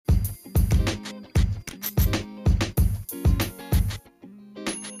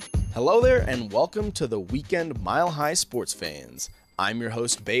Hello there and welcome to the weekend Mile High Sports fans. I'm your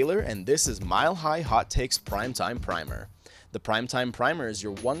host Baylor and this is Mile High Hot Takes Primetime Primer. The Primetime Primer is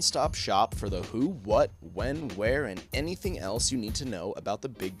your one-stop shop for the who, what, when, where, and anything else you need to know about the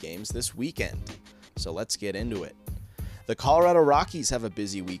big games this weekend. So let's get into it. The Colorado Rockies have a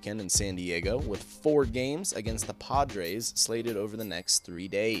busy weekend in San Diego with 4 games against the Padres slated over the next 3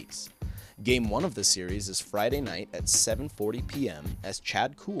 days. Game 1 of the series is Friday night at 7:40 p.m. as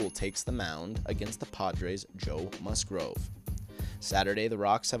Chad Kuhl takes the mound against the Padres' Joe Musgrove. Saturday, the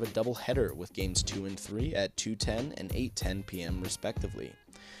Rocks have a doubleheader with games 2 and 3 at 2:10 and 8:10 p.m. respectively.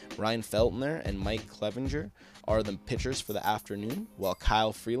 Ryan Feltner and Mike Clevenger are the pitchers for the afternoon, while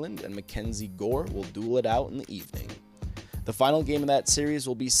Kyle Freeland and Mackenzie Gore will duel it out in the evening. The final game of that series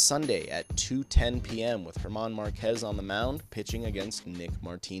will be Sunday at 2:10 p.m. with German Marquez on the mound pitching against Nick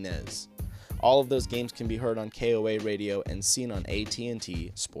Martinez. All of those games can be heard on KOA Radio and seen on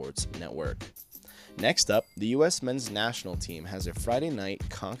AT&T Sports Network. Next up, the U.S. men's national team has a Friday night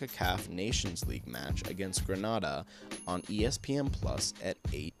CONCACAF Nations League match against Grenada on ESPN Plus at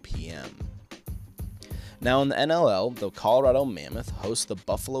 8 p.m. Now in the NLL, the Colorado Mammoth hosts the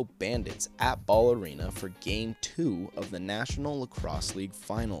Buffalo Bandits at Ball Arena for Game 2 of the National Lacrosse League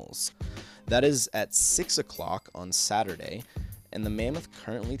Finals. That is at 6 o'clock on Saturday, and the Mammoth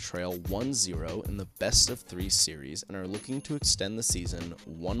currently trail 1-0 in the best-of-3 series and are looking to extend the season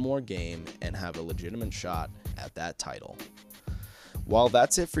one more game and have a legitimate shot at that title. While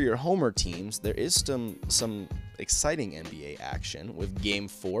that's it for your homer teams, there is some exciting NBA action with Game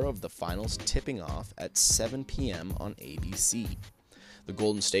 4 of the finals tipping off at 7 p.m. on ABC. The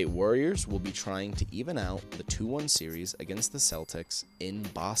Golden State Warriors will be trying to even out the 2-1 series against the Celtics in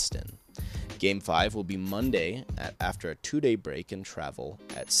Boston. Game 5 will be Monday after a 2-day break and travel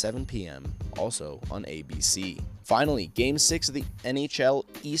at 7 p.m., also on ABC. Finally, Game 6 of the NHL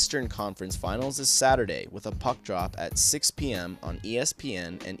Eastern Conference Finals is Saturday with a puck drop at 6 p.m. on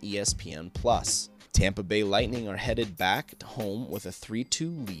ESPN and ESPN+. Tampa Bay Lightning are headed back home with a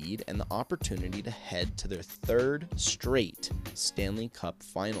 3-2 lead and the opportunity to head to their 3rd straight Stanley Cup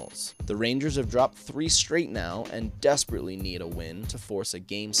Finals. The Rangers have dropped 3 straight now and desperately need a win to force a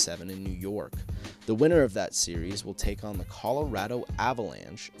Game 7 in New York. The winner of that series will take on the Colorado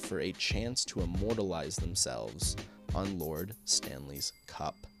Avalanche for a chance to immortalize themselves on Lord Stanley's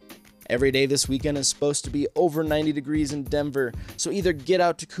Cup. Every day this weekend is supposed to be over 90 degrees in Denver, so either get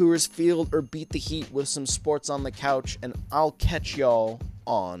out to Coors Field or beat the heat with some sports on the couch, and I'll catch y'all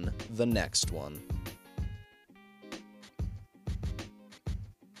on the next one.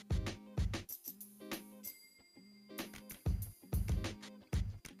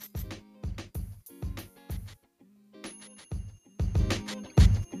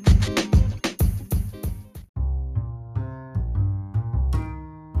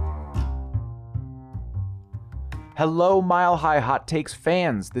 Hello, Mile High Hot Takes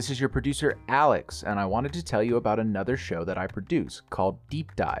fans. This is your producer, Alex, and I wanted to tell you about another show that I produce called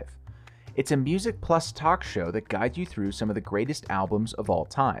Deep Dive. It's a music plus talk show that guides you through some of the greatest albums of all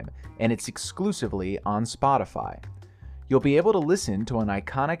time, and it's exclusively on Spotify. You'll be able to listen to an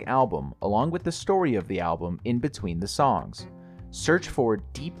iconic album along with the story of the album in between the songs. Search for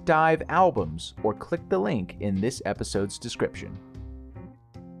Deep Dive Albums or click the link in this episode's description.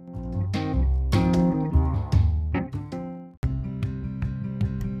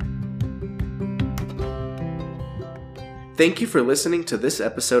 Thank you for listening to this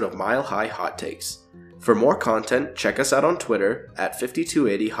episode of Mile High Hot Takes. For more content, check us out on Twitter at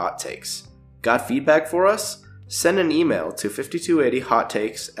 5280 Hot Takes. Got feedback for us? Send an email to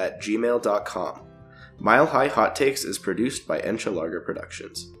 5280hottakes@gmail.com. Mile High Hot Takes is produced by Enchilager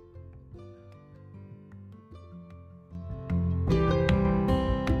Productions.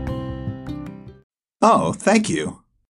 Oh, thank you.